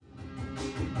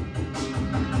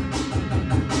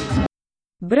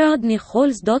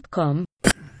BradneyHolz.com.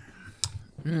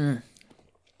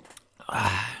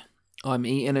 I'm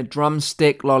eating a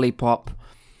drumstick lollipop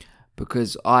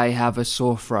because I have a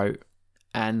sore throat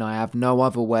and I have no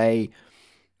other way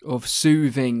of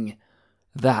soothing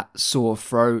that sore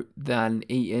throat than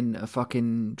eating a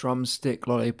fucking drumstick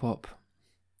lollipop.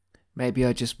 Maybe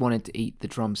I just wanted to eat the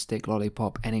drumstick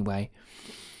lollipop anyway.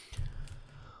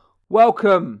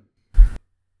 Welcome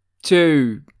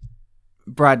to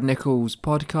Brad Nichols'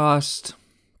 podcast,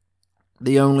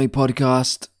 the only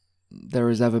podcast there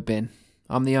has ever been.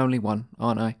 I'm the only one,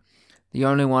 aren't I? The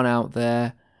only one out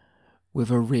there with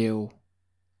a real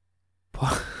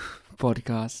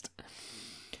podcast.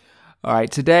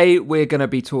 Alright, today we're going to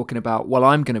be talking about,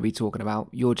 I'm going to be talking about,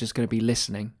 you're just going to be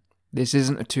listening. This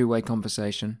isn't a two-way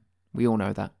conversation. We all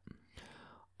know that.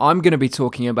 I'm going to be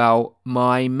talking about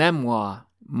my memoir.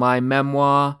 I'm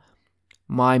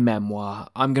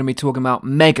going to be talking about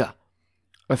Mega,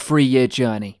 a 3-year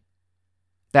journey.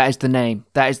 That is the name.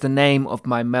 That is the name of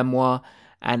my memoir,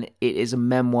 and it is a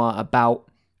memoir about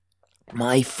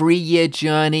my 3-year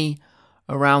journey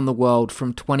around the world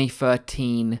from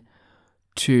 2013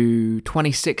 to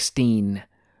 2016.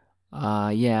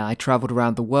 I traveled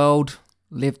around the world,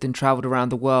 lived and traveled around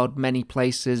the world, many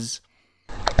places.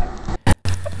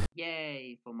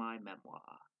 Yay for my memoir.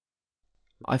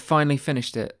 I finally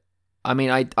finished it. I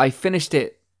mean, I finished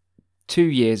it 2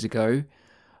 years ago,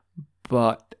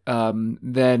 but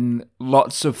then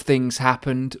lots of things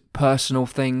happened, personal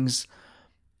things,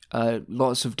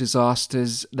 lots of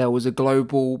disasters. There was a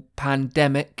global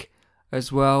pandemic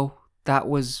as well. That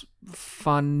was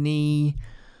funny.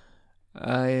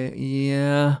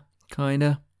 Yeah,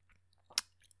 kinda.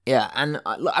 Yeah, and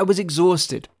I was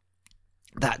exhausted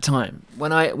that time.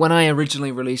 When I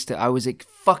originally released it, I was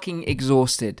fucking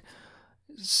exhausted.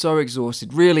 So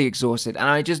exhausted, really exhausted. And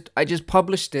I just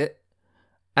published it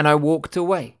and I walked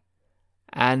away.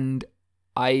 And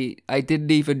I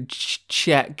didn't even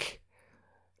check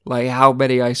like how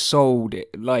many I sold it,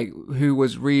 like who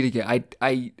was reading it.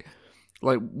 I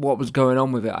like what was going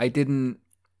on with it. I didn't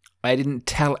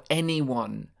tell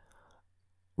anyone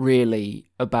really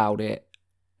about it.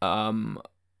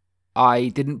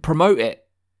 I didn't promote it.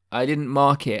 I didn't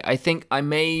mark it. I think I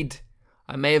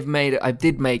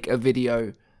did make a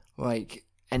video like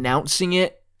announcing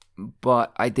it,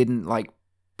 but I didn't like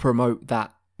promote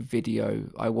that video.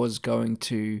 I was going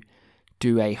to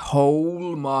do a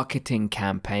whole marketing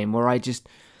campaign where I just,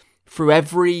 through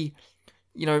every,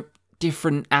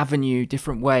 different avenue,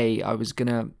 different way, I was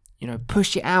gonna,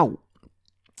 push it out.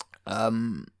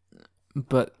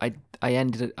 But I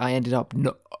ended up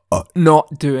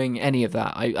not doing any of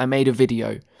that. I made a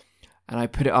video and I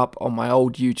put it up on my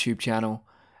old YouTube channel,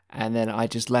 and then I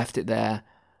just left it there.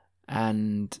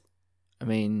 And I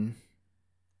mean,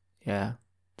 yeah,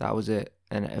 that was it.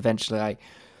 And eventually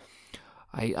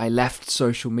I left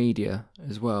social media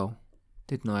as well,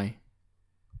 didn't I?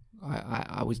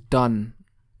 I was done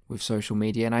with social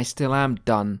media, and I still am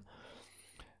done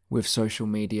with social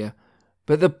media.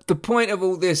 But the point of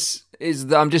all this is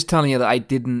that I'm just telling you that I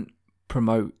didn't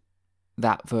promote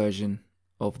that version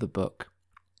of the book.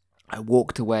 I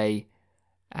walked away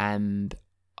and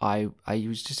I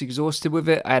was just exhausted with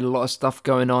it. I had a lot of stuff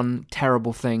going on,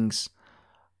 terrible things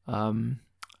that I'm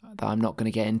not going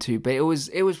to get into. But it was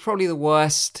probably the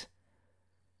worst.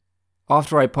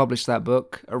 After I published that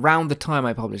book, around the time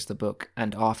I published the book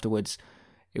and afterwards,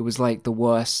 it was like the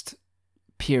worst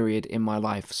period in my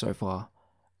life so far.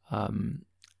 And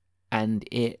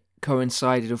it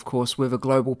coincided, of course, with a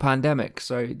global pandemic.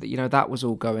 So, that was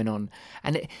all going on.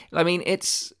 And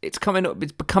it's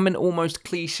becoming almost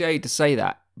cliche to say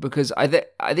that, because I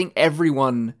think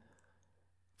everyone,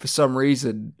 for some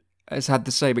reason, has had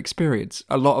the same experience.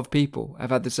 A lot of people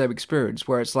have had the same experience,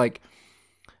 where it's like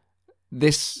the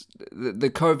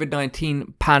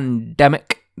COVID-19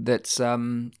 pandemic that's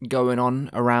going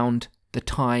on around the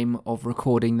time of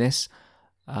recording this,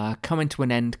 coming to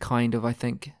an end, kind of, I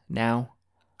think, now,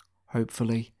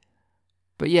 hopefully.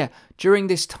 But yeah, during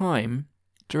this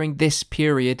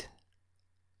period,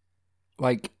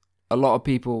 like, a lot of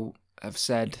people have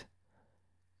said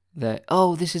that,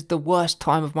 oh, this is the worst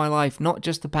time of my life, not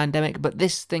just the pandemic, but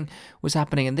this thing was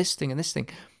happening, and this thing, and this thing.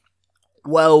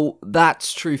 Well,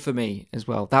 that's true for me as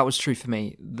well. That was true for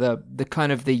me. The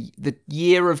kind of the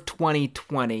year of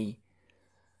 2020,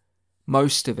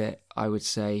 most of it, I would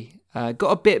say,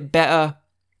 got a bit better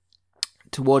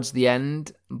towards the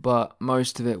end, but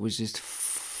most of it was just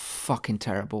fucking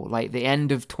terrible. Like, the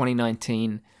end of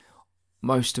 2019,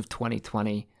 most of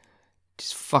 2020,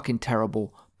 just fucking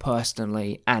terrible,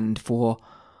 personally, and for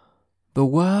the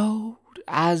world.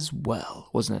 as well,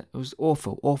 wasn't it? It was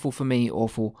awful for me,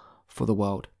 awful for the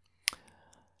world.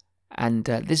 And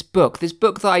this book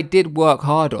that I did work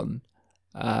hard on,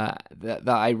 that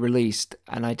I released,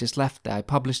 and I just left there. I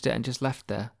published it and just left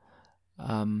there.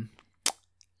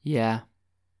 Yeah,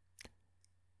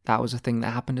 that was a thing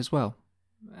that happened as well,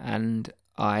 and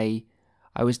I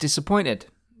was disappointed.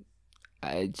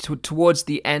 Towards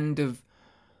the end of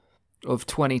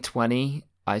 2020,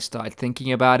 I started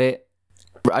thinking about it.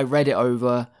 I read it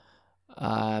over.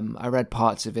 I read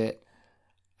parts of it,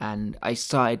 and I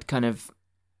started kind of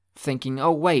thinking,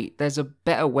 oh wait, there's a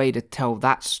better way to tell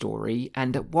that story,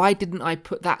 and why didn't I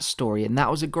put that story in?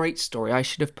 That was a great story. I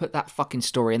should have put that fucking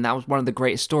story in. That was one of the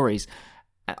greatest stories.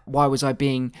 Why was I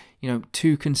being,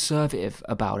 too conservative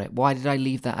about it? Why did I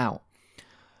leave that out?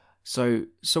 So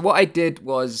what I did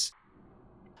was,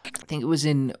 I think it was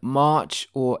in March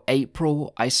or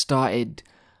April, I started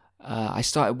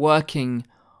working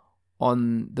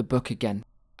on the book again.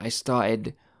 I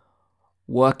started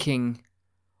working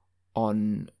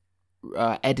on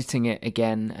editing it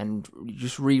again and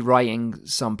just rewriting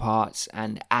some parts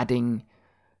and adding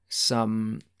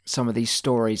some of these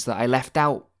stories that I left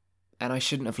out, and I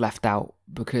shouldn't have left out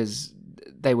because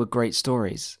they were great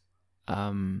stories.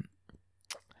 I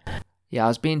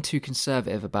was being too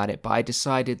conservative about it, but I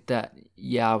decided that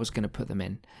I was going to put them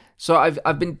in. So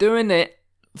I've been doing it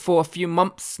for a few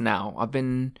months now. I've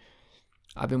been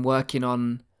working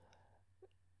on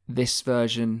this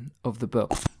version of the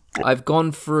book. I've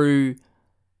gone through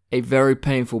a very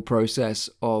painful process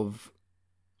of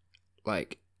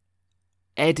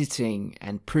editing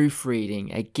and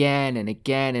proofreading again and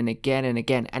again and again and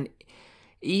again. And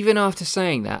even after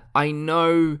saying that, I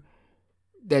know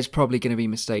there's probably going to be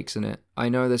mistakes in it. I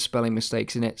know there's spelling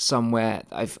mistakes in it somewhere.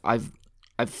 I've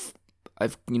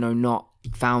not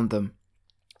found them.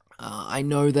 I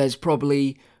know there's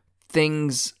probably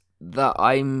things that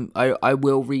I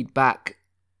will read back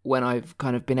when I've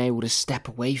kind of been able to step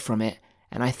away from it,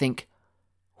 and I think,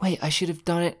 wait, I should have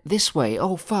done it this way.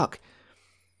 Oh fuck,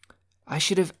 I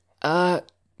should have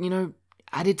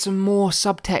added some more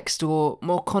subtext or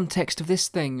more context of this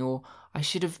thing, or I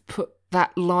should have put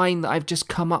that line that I've just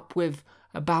come up with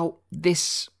about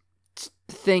this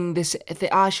thing.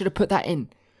 I should have put that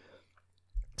in.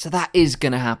 So that is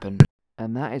gonna happen,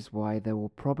 and that is why there will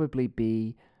probably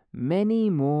be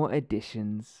many more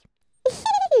editions.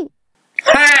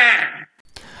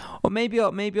 Or maybe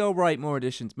I'll write more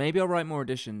editions. Maybe I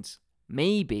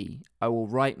will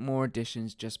write more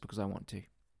editions just because I want to.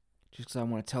 Just because I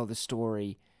want to tell the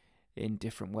story in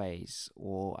different ways.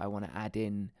 Or I want to add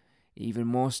in even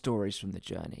more stories from the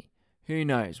journey. Who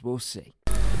knows? We'll see.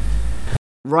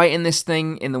 Writing this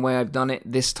thing in the way I've done it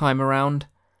this time around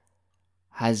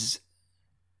has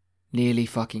nearly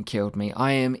fucking killed me.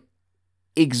 I am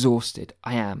exhausted.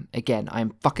 I am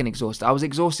fucking exhausted. I was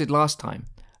exhausted last time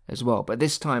as well, but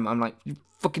this time I'm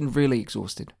fucking really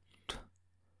exhausted.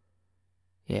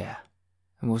 Yeah,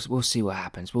 and we'll see what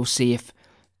happens. We'll see if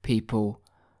people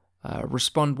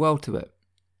respond well to it,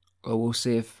 or we'll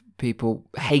see if people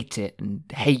hate it and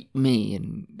hate me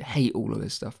and hate all of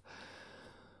this stuff.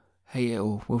 Hate it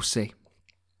all. We'll see.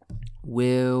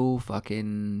 We'll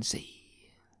fucking see.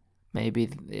 Maybe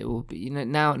it will be.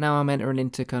 Now I'm entering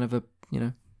into kind of a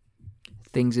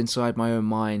things inside my own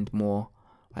mind more.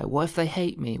 Like, what if they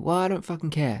hate me? Well, I don't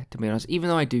fucking care, to be honest. Even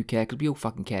though I do care, because we all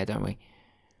fucking care, don't we?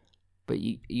 But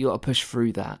you gotta push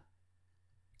through that.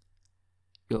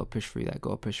 Gotta push through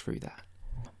that.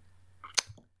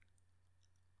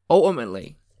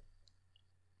 Ultimately,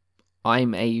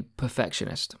 I'm a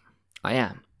perfectionist. I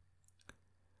am.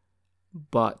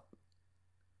 But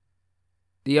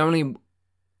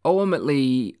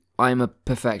ultimately, I'm a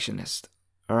perfectionist,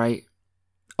 alright?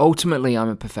 Ultimately, I'm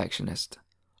a perfectionist.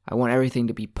 I want everything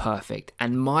to be perfect,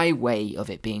 and my way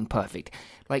of it being perfect.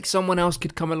 Like, someone else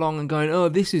could come along and go, oh,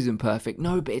 this isn't perfect.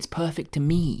 No, but it's perfect to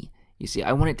me. You see,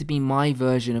 I want it to be my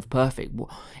version of perfect.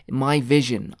 My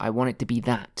vision, I want it to be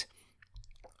that.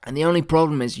 And the only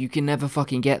problem is you can never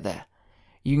fucking get there.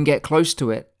 You can get close to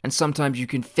it, and sometimes you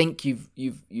can think you've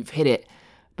hit it,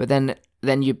 but then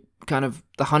you kind of,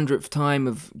 the 100th time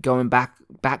of going back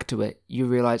to it, you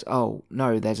realize, oh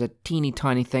no, there's a teeny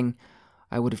tiny thing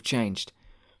I would have changed.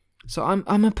 So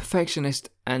I'm a perfectionist,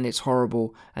 and it's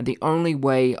horrible, and the only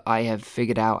way I have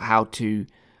figured out how to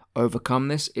overcome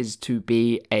this is to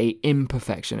be a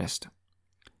imperfectionist,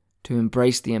 to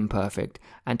embrace the imperfect,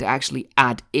 and to actually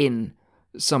add in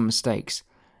some mistakes.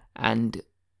 And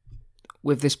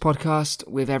with this podcast,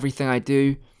 with everything I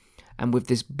do, and with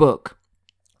this book,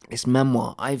 this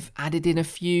memoir, I've added in a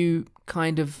few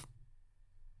kind of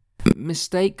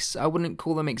mistakes. I wouldn't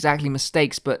call them exactly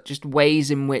mistakes, but just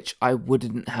ways in which I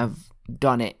wouldn't have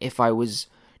done it if I was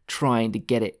trying to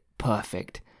get it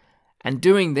perfect. And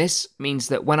doing this means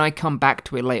that when I come back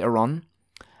to it later on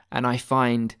and I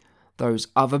find those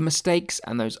other mistakes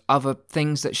and those other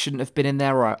things that shouldn't have been in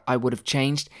there or I would have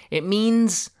changed, it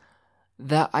means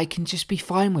that I can just be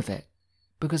fine with it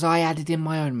because I added in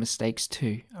my own mistakes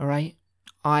too, alright?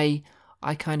 I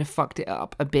kind of fucked it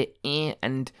up a bit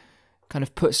and kind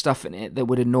of put stuff in it that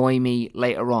would annoy me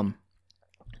later on.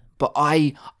 But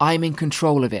I'm in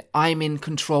control of it. I'm in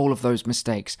control of those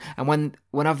mistakes. And when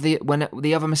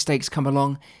the other mistakes come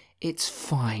along, it's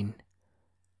fine.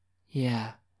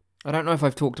 Yeah. I don't know if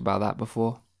I've talked about that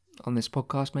before on this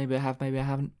podcast. Maybe I have, maybe I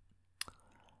haven't.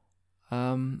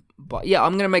 But yeah,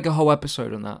 I'm going to make a whole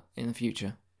episode on that in the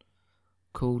future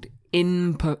called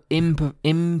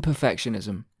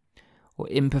imperfectionism or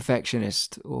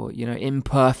imperfectionist or,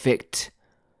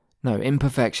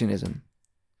 imperfectionism.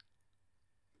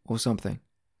 Or something.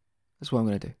 That's what I'm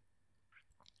going to do.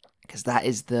 Because that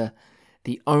is the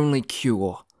only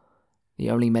cure, the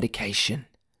only medication,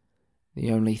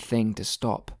 the only thing to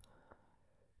stop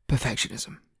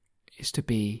perfectionism is to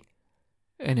be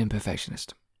an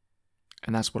imperfectionist.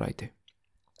 And that's what I do.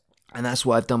 And that's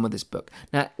what I've done with this book.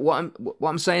 Now, what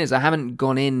I'm saying is I haven't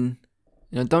gone in,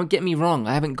 don't get me wrong,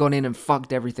 I haven't gone in and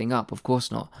fucked everything up, of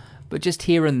course not. But just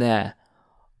here and there,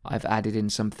 I've added in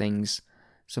some things,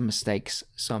 some mistakes,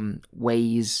 some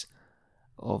ways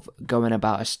of going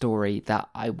about a story that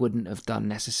I wouldn't have done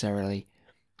necessarily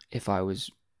if I was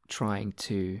trying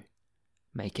to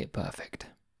make it perfect.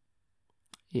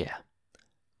 Yeah.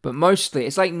 But mostly,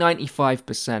 it's like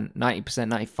 95%, 90%,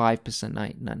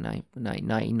 95%,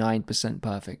 99%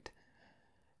 perfect.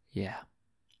 Yeah.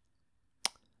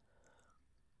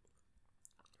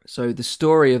 So the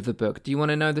story of the book. Do you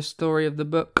want to know the story of the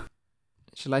book?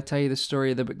 Shall I tell you the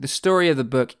story of the book? The story of the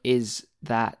book is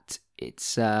that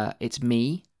it's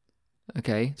me.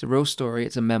 Okay, it's a real story.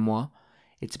 It's a memoir.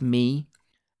 It's me.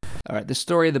 All right. The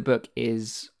story of the book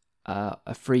is a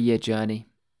 3-year journey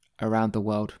around the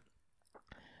world.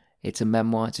 It's a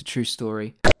memoir. It's a true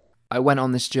story. I went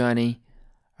on this journey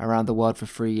around the world for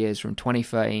 3 years, from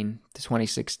 2013 to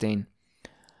 2016,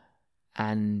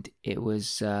 and it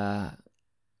was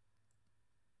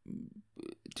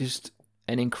just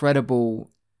an incredible,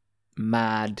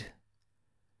 mad,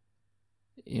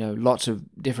 lots of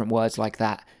different words like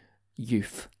that,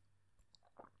 youth.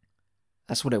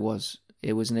 That's what it was.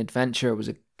 It was an adventure. It was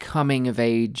a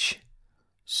coming-of-age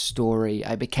story.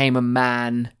 I became a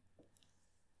man.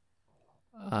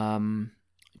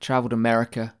 Traveled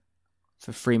America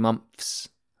for 3 months.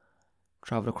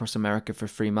 Traveled across America for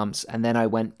 3 months. And then I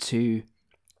went to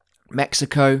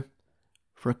Mexico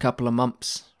for a couple of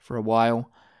months, for a while.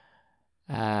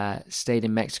 Stayed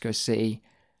in Mexico City,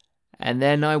 and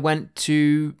then I went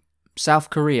to South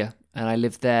Korea, and I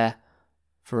lived there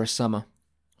for the summer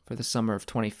of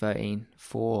 2013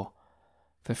 for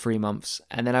 3 months,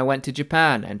 and then I went to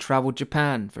Japan and traveled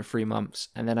Japan for 3 months,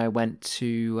 and then I went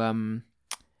to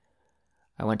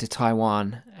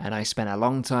Taiwan, and I spent a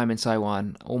long time in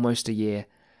Taiwan, almost a year,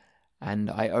 and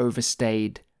I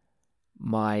overstayed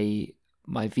my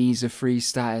visa-free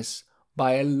status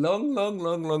by a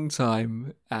long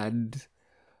time, and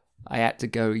I had to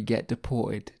go get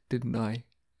deported, didn't I?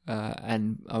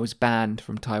 And I was banned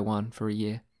from Taiwan for a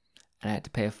year, and I had to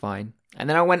pay a fine. And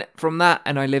then I went from that,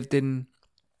 and I lived in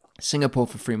Singapore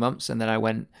for 3 months, and then I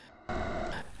went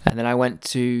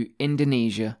to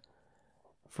Indonesia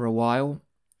for a while,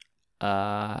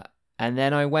 and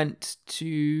then I went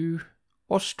to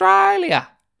Australia,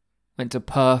 went to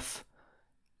Perth.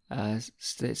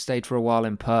 Stayed for a while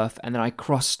in Perth, and then I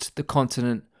crossed the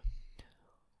continent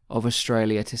of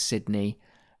Australia to Sydney,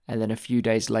 and then a few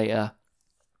days later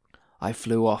I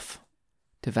flew off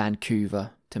to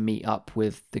Vancouver to meet up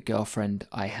with the girlfriend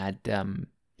I had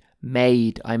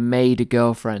made. I made a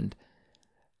girlfriend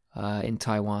in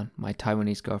Taiwan, my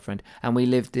Taiwanese girlfriend, and we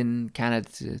lived in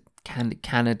Canada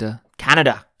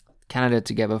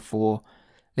together for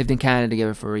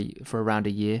around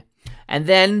a year, and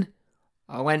then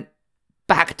I went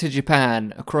back to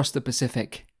Japan, across the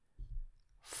Pacific.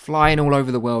 Flying all over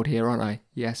the world here, aren't I?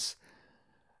 Yes.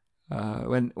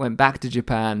 Went back to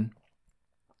Japan.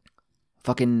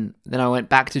 Then I went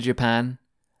back to Japan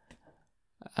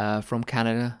from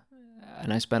Canada.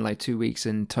 And I spent like 2 weeks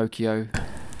in Tokyo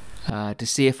to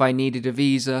see if I needed a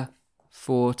visa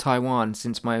for Taiwan,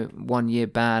 since my 1-year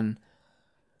ban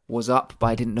was up, but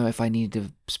I didn't know if I needed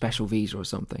a special visa or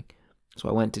something. So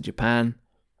I went to Japan.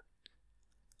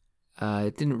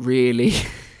 Didn't really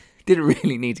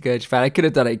need to go to Japan. I could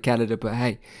have done it in Canada, but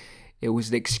hey, It was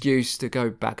an excuse to go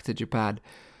back to Japan.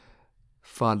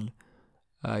 Fun.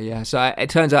 So it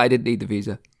turns out I didn't need the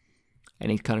visa.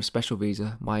 Any kind of special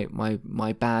visa.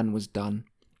 My ban was done.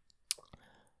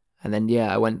 And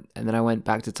then I went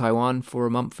back to Taiwan for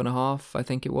a month and a half, I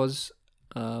think it was.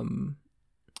 And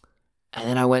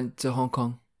then I went to Hong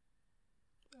Kong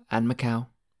and Macau,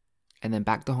 and then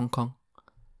back to Hong Kong.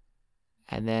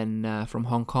 And then from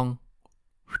Hong Kong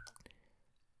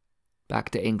back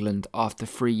to England after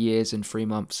 3 years and 3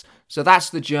 months. So that's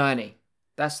the journey.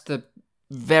 That's the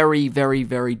very, very,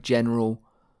 very general,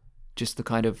 just the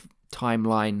kind of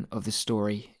timeline of the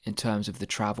story in terms of the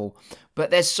travel. But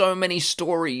there's so many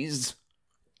stories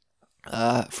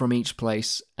from each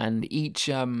place, and each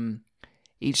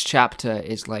chapter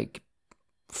is like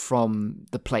from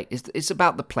the place. It's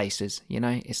about the places, you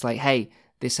know. It's like, hey,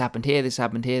 this happened here, this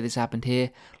happened here, this happened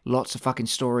here. Lots of fucking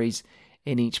stories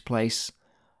in each place.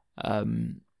 I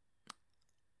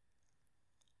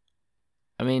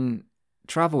mean,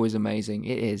 travel is amazing.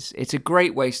 It is. It's a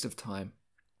great waste of time.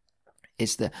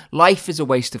 Life is a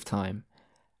waste of time,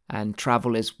 and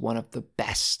travel is one of the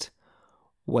best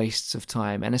wastes of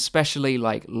time, and especially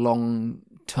like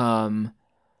long-term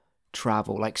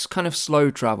travel, like kind of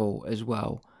slow travel as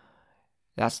well.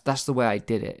 That's the way I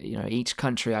did it. You know, each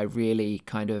country I really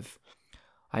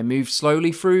I moved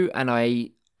slowly through, and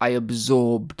I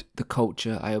absorbed the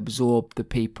culture, I absorbed the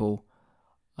people.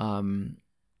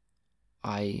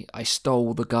 I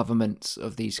stole the governments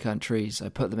of these countries. I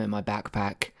put them in my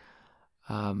backpack.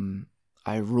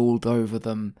 I ruled over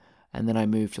them, and then I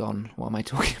moved on. What am I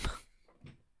talking about?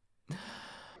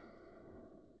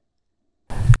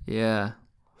 Yeah,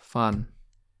 fun.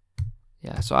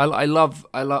 Yeah, so I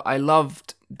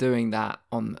loved doing that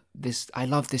on this. I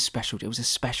love this special. It was a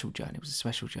special journey.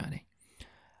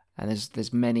 And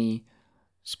there's many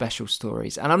special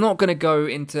stories. And I'm not going to go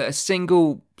into a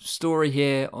single story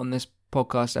here on this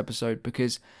podcast episode,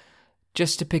 because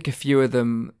just to pick a few of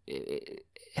them, it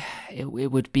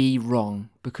would be wrong,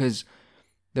 because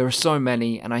there are so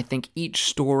many, and I think each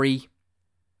story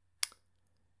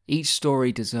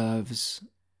deserves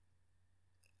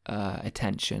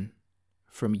attention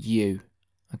from you.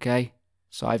 Okay?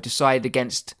 So I've decided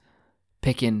against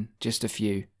picking just a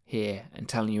few here and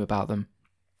telling you about them.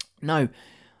 No, I'm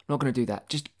not going to do that.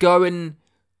 Just go and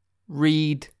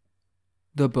read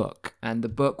the book, and the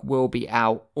book will be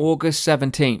out August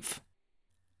 17th.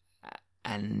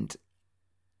 And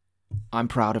I'm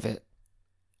proud of it.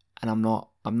 And I'm not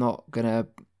going to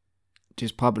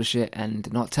just publish it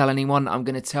and not tell anyone. I'm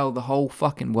going to tell the whole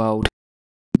fucking world.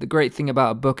 The great thing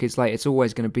about a book is, like, it's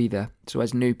always going to be there. So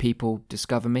as new people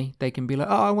discover me, they can be like,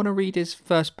 oh, I want to read his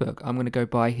first book. I'm going to go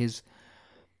buy his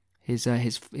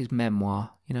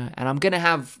memoir, you know. And I'm going to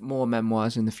have more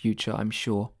memoirs in the future, I'm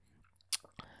sure.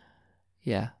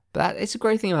 Yeah, but it's a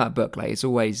great thing about a book. Like, it's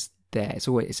always there.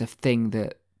 It's a thing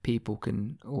that people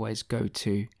can always go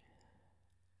to.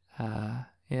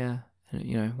 Yeah, and,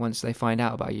 you know, once they find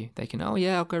out about you, they can, oh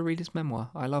yeah, I'll go read his memoir.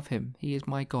 I love him. He is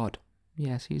my god.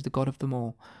 Yes, he's the god of them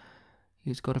all.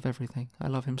 He's god of everything. I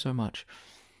love him so much.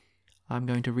 I'm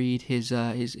going to read his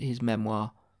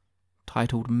memoir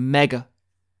titled Mega,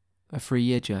 A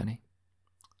 3-Year Journey.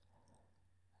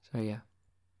 So yeah.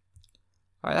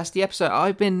 Alright, that's the episode.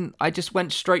 I just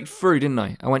went straight through, didn't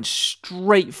I? I went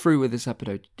straight through with this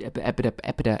episode. You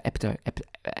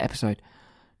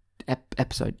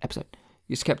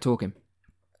just kept talking.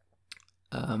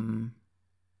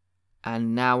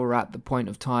 And now we're at the point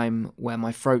of time where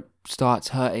my throat starts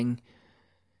hurting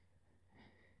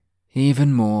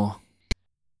even more.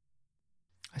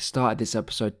 I started this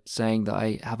episode saying that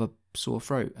I have a sore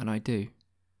throat, and I do.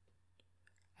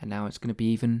 And now it's going to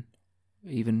be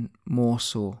even more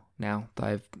sore now that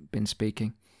I've been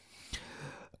speaking.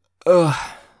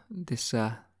 This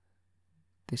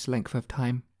length of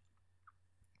time.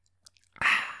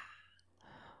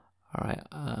 Alright,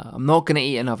 I'm not going to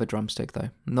eat another drumstick though.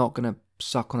 I'm not going to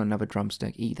suck on another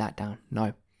drumstick, eat that down, no.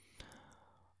 I'm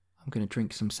going to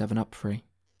drink some 7-Up free.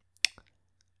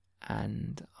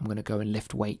 And I'm going to go and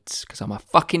lift weights, because I'm a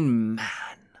fucking man.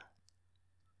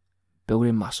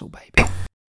 Building muscle, baby.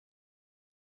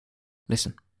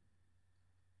 Listen.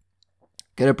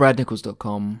 Go to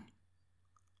bradnichols.com.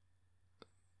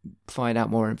 Find out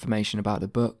more information about the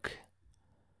book.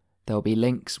 There'll be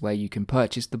links where you can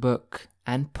purchase the book.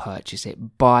 And purchase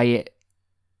it. Buy it.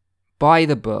 Buy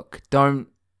the book. Don't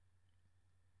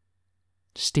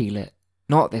steal it.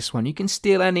 Not this one. You can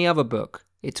steal any other book.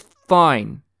 It's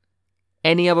fine.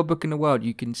 Any other book in the world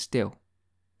you can steal.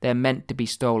 They're meant to be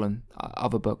stolen,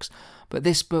 other books. But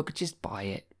this book, just buy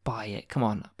it. Buy it. Come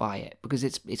on, buy it. Because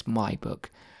it's my book.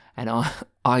 And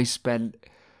I spent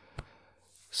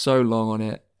so long on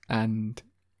it, and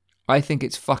I think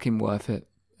it's fucking worth it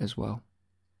as well.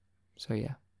 So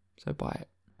yeah, so buy it.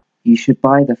 You should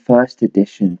buy the first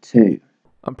edition too.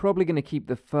 I'm probably going to keep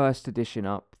the first edition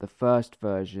up, the first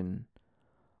version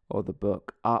of the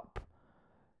book up,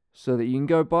 so that you can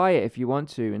go buy it if you want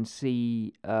to and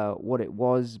see what it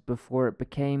was before it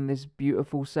became this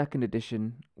beautiful second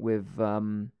edition with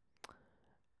more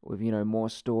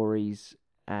stories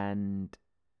and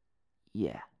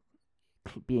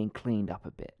being cleaned up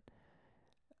a bit,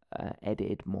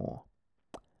 edited more.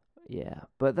 Yeah,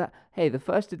 but the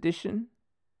first edition,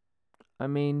 I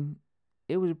mean,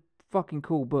 it was a fucking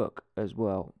cool book as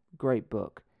well. Great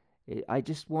book. I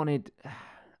just wanted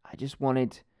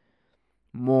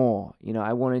more.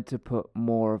 I wanted to put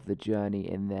more of the journey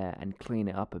in there and clean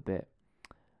it up a bit.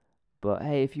 But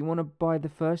hey, if you want to buy the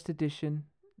first edition,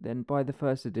 then buy the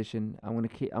first edition. I'm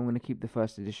gonna keep the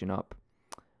first edition up.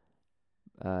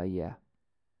 Yeah.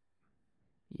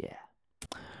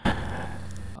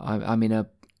 I'm in a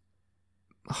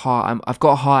high. I've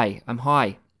got high. I'm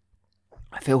high.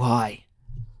 I feel high.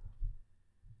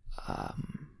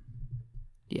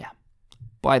 Yeah.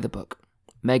 Buy the book.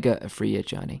 Mega: A 3-Year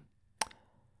Journey.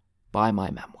 Buy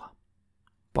my memoir.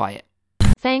 Buy it.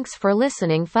 Thanks for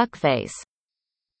listening, fuckface.